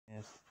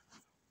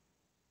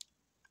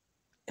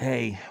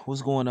Hey,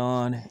 what's going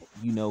on?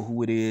 You know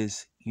who it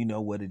is. You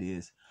know what it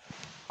is.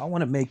 I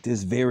want to make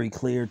this very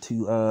clear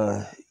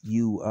to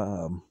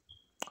you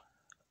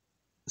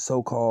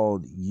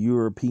so-called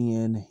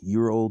European,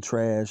 Euro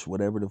trash,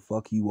 whatever the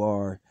fuck you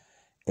are,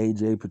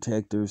 AJ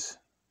protectors.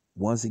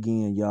 Once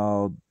again,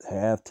 y'all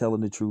have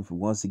telling the truth.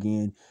 And once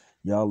again,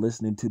 y'all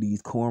listening to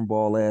these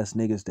cornball ass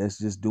niggas that's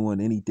just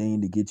doing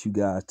anything to get you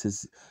guys to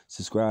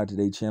subscribe to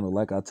their channel.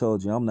 Like I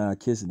told you, I'm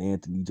not kissing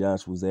Anthony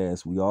Joshua's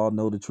ass. We all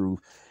know the truth.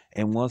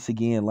 And once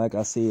again, like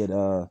I said,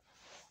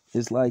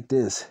 it's like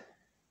this.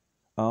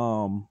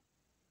 AJ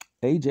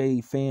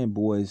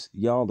fanboys,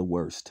 y'all the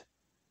worst.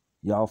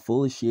 Y'all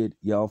full of shit.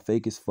 Y'all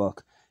fake as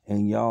fuck.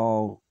 And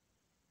y'all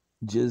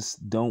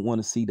just don't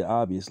want to see the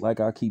obvious. Like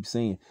I keep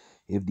saying,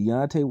 if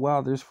Deontay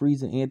Wilder's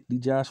freezing Anthony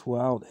Joshua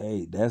out,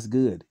 hey, that's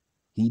good.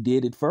 He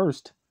did it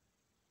first.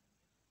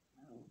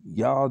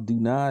 Y'all do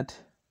not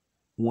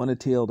want to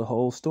tell the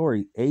whole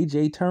story.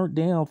 AJ turned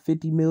down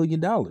 $50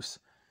 million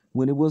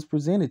when it was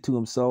presented to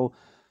him. So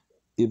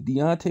if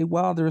Deontay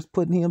Wilder is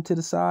putting him to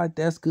the side,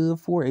 that's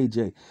good for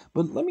AJ.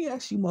 But let me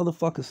ask you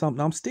motherfuckers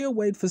something. I'm still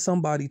waiting for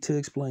somebody to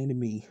explain to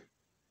me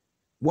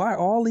why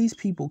all these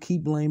people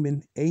keep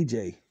blaming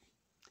AJ.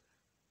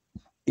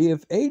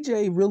 If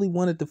AJ really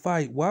wanted to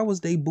fight, why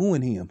was they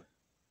booing him?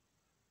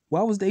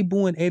 Why was they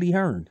booing Eddie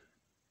Hearn?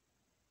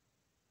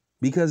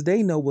 Because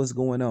they know what's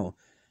going on.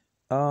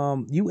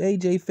 You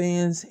AJ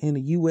fans in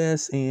the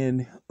US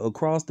and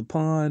across the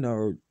pond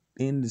or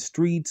in the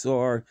streets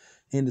or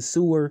in the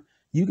sewer,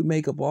 you can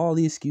make up all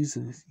the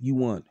excuses you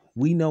want.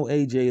 We know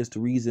AJ is the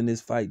reason this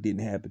fight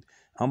didn't happen.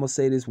 I'm going to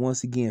say this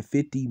once again,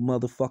 $50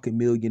 motherfucking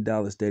million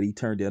that he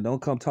turned down.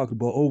 Don't come talking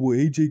about, oh, well,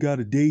 AJ got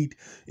a date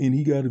and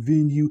he got a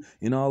venue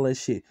and all that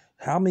shit.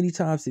 How many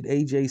times did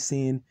AJ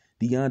send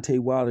Deontay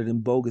Wilder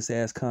them bogus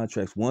ass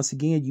contracts? Once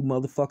again, you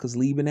motherfuckers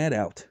leaving that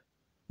out.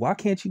 Why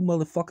can't you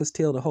motherfuckers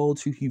tell the whole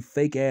truth, you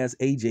fake ass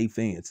AJ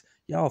fans?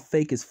 Y'all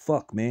fake as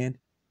fuck, man.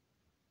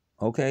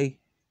 Okay?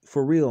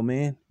 For real,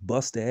 man.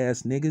 Buster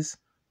ass niggas.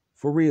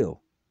 For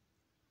real.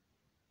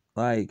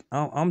 Like,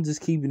 I'm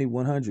just keeping it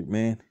 100,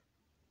 man.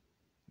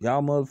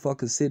 Y'all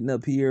motherfuckers sitting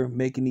up here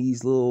making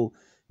these little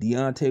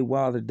Deontay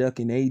Wilder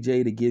ducking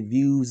AJ to get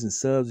views and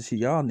subs and shit.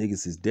 Y'all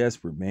niggas is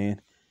desperate,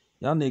 man.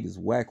 Y'all niggas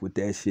whack with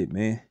that shit,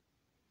 man.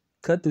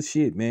 Cut the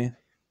shit, man.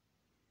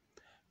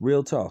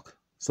 Real talk.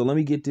 So let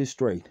me get this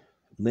straight.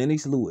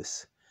 Lennox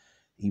Lewis,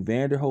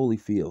 Evander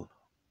Holyfield,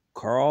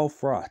 Carl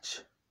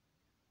Froch,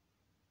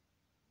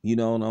 you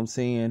know what I'm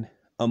saying?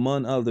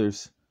 Among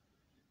others,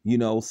 you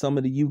know, some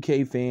of the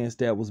UK fans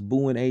that was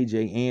booing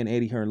AJ and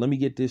Eddie Hearn. Let me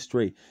get this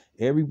straight.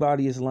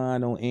 Everybody is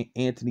lying on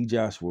Anthony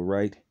Joshua,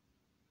 right?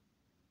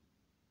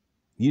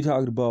 You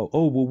talking about,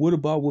 oh, well, what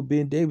about with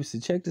Ben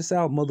Davison? Check this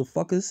out,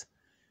 motherfuckers.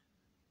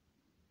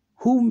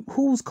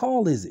 Whose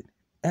call is it?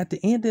 At the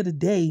end of the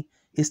day,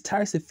 it's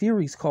Tyson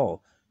Fury's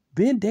call.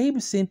 Ben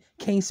Davison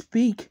can't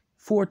speak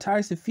for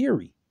Tyson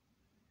Fury.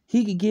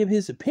 He could give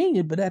his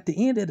opinion, but at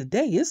the end of the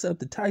day, it's up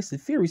to Tyson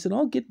Fury. So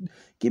don't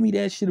give me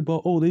that shit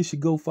about, oh, they should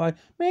go fight.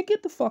 Man,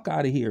 get the fuck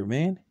out of here,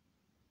 man.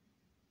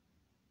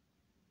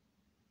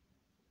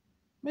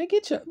 Man,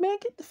 get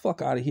the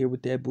fuck out of here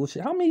with that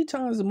bullshit. How many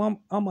times am I'm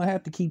gonna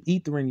have to keep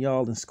ethering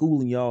y'all and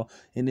schooling y'all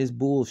in this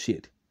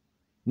bullshit?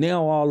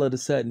 Now all of a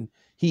sudden,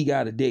 he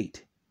got a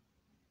date.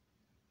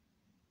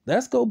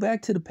 Let's go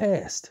back to the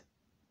past.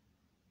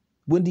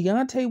 When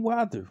Deontay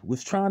Wilder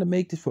was trying to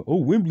make this for, oh,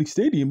 Wembley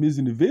Stadium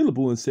isn't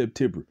available in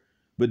September.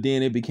 But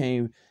then it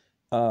became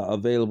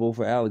available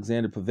for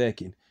Alexander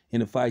Povetkin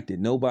in a fight that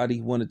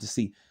nobody wanted to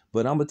see.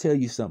 But I'm going to tell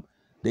you something.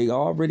 They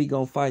already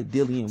going to fight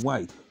Dillian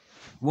White.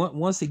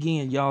 Once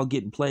again, y'all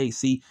getting played.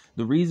 See,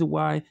 the reason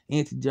why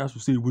Anthony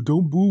Joshua said, well,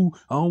 don't boo.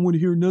 I don't want to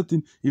hear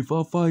nothing if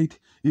I fight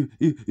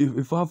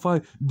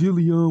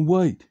Dillian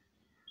White.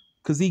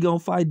 Because he going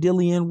to fight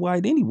Dillian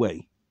White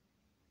anyway.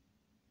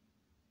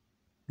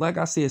 Like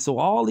I said, so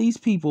all these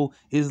people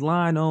is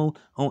lying on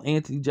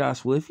Anthony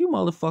Joshua. If you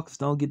motherfuckers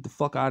don't get the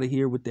fuck out of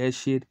here with that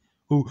shit.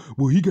 Oh,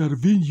 well, he got a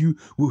venue.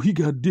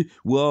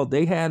 Well,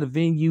 they had a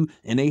venue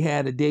and they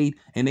had a date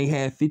and they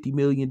had $50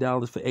 million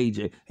for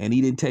AJ. And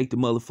he didn't take the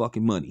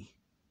motherfucking money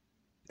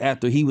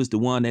after he was the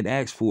one that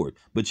asked for it.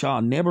 But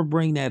y'all never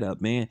bring that up,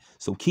 man.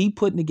 So keep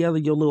putting together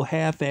your little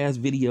half-ass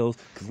videos.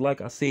 Because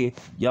like I said,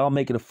 y'all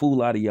making a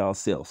fool out of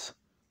y'allselves.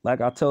 Like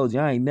I told you,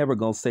 I ain't never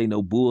gonna say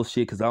no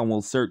bullshit because I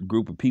want a certain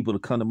group of people to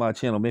come to my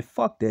channel. Man,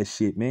 fuck that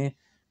shit, man.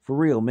 For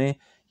real, man.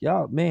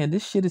 Y'all, man,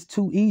 this shit is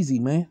too easy,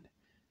 man.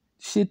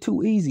 Shit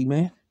too easy,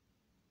 man.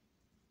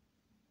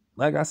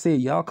 Like I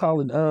said, y'all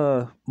calling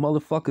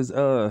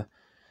motherfuckers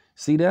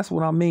see, that's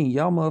what I mean.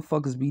 Y'all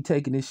motherfuckers be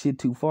taking this shit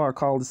too far,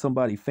 calling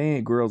somebody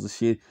fangirls and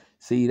shit.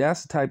 See,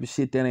 that's the type of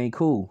shit that ain't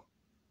cool.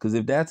 Because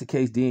if that's the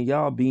case, then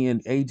y'all being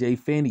AJ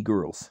fanny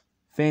girls,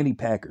 fanny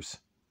packers.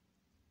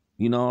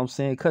 You know what I'm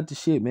saying? Cut the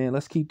shit, man.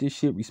 Let's keep this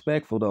shit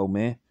respectful, though,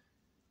 man.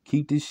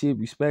 Keep this shit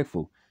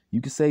respectful.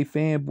 You can say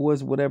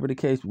fanboys, whatever the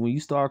case, but when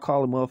you start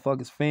calling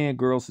motherfuckers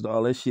fangirls and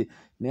all that shit,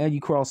 now you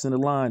crossing the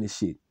line and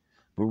shit.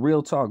 But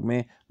real talk,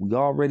 man, we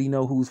already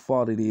know whose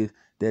fault it is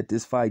that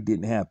this fight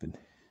didn't happen.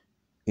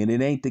 And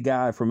it ain't the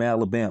guy from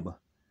Alabama.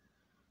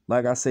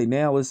 Like I say,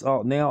 now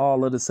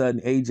all of a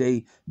sudden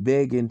AJ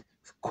begging,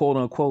 quote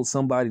unquote,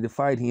 somebody to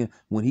fight him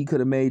when he could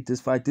have made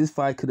this fight. This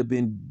fight could have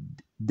been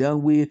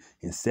done with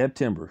in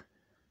September.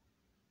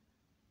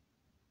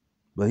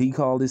 But he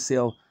called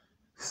himself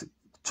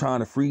trying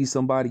to freeze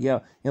somebody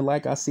out. And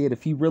like I said,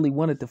 if he really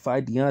wanted to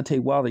fight Deontay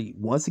Wilder,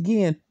 once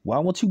again, why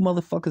won't you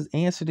motherfuckers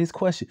answer this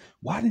question?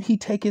 Why didn't he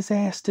take his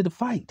ass to the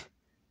fight?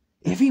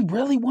 If he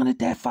really wanted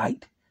that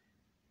fight,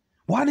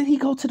 why didn't he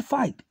go to the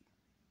fight?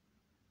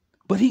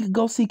 But he could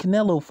go see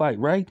Canelo fight,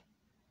 right?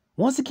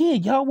 Once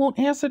again, y'all won't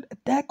answer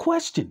that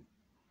question.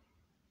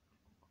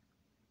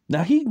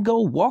 Now he can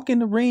go walk in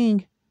the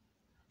ring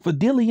for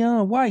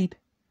Dillian White,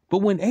 but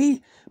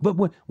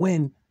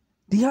when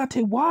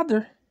Deontay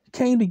Wilder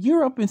came to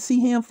Europe and see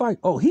him fight,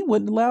 oh, he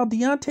wouldn't allow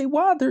Deontay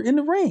Wilder in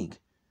the ring.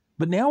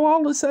 But now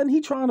all of a sudden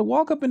he trying to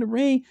walk up in the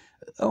ring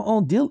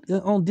on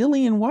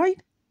Dillian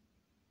White.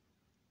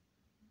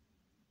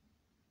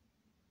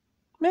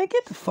 Man,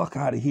 get the fuck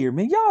out of here,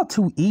 man. Y'all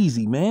too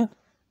easy, man.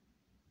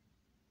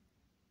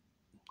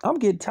 I'm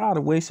getting tired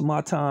of wasting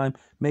my time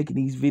making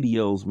these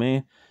videos,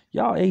 man.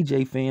 Y'all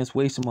AJ fans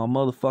wasting my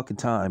motherfucking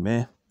time,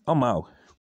 man. I'm out.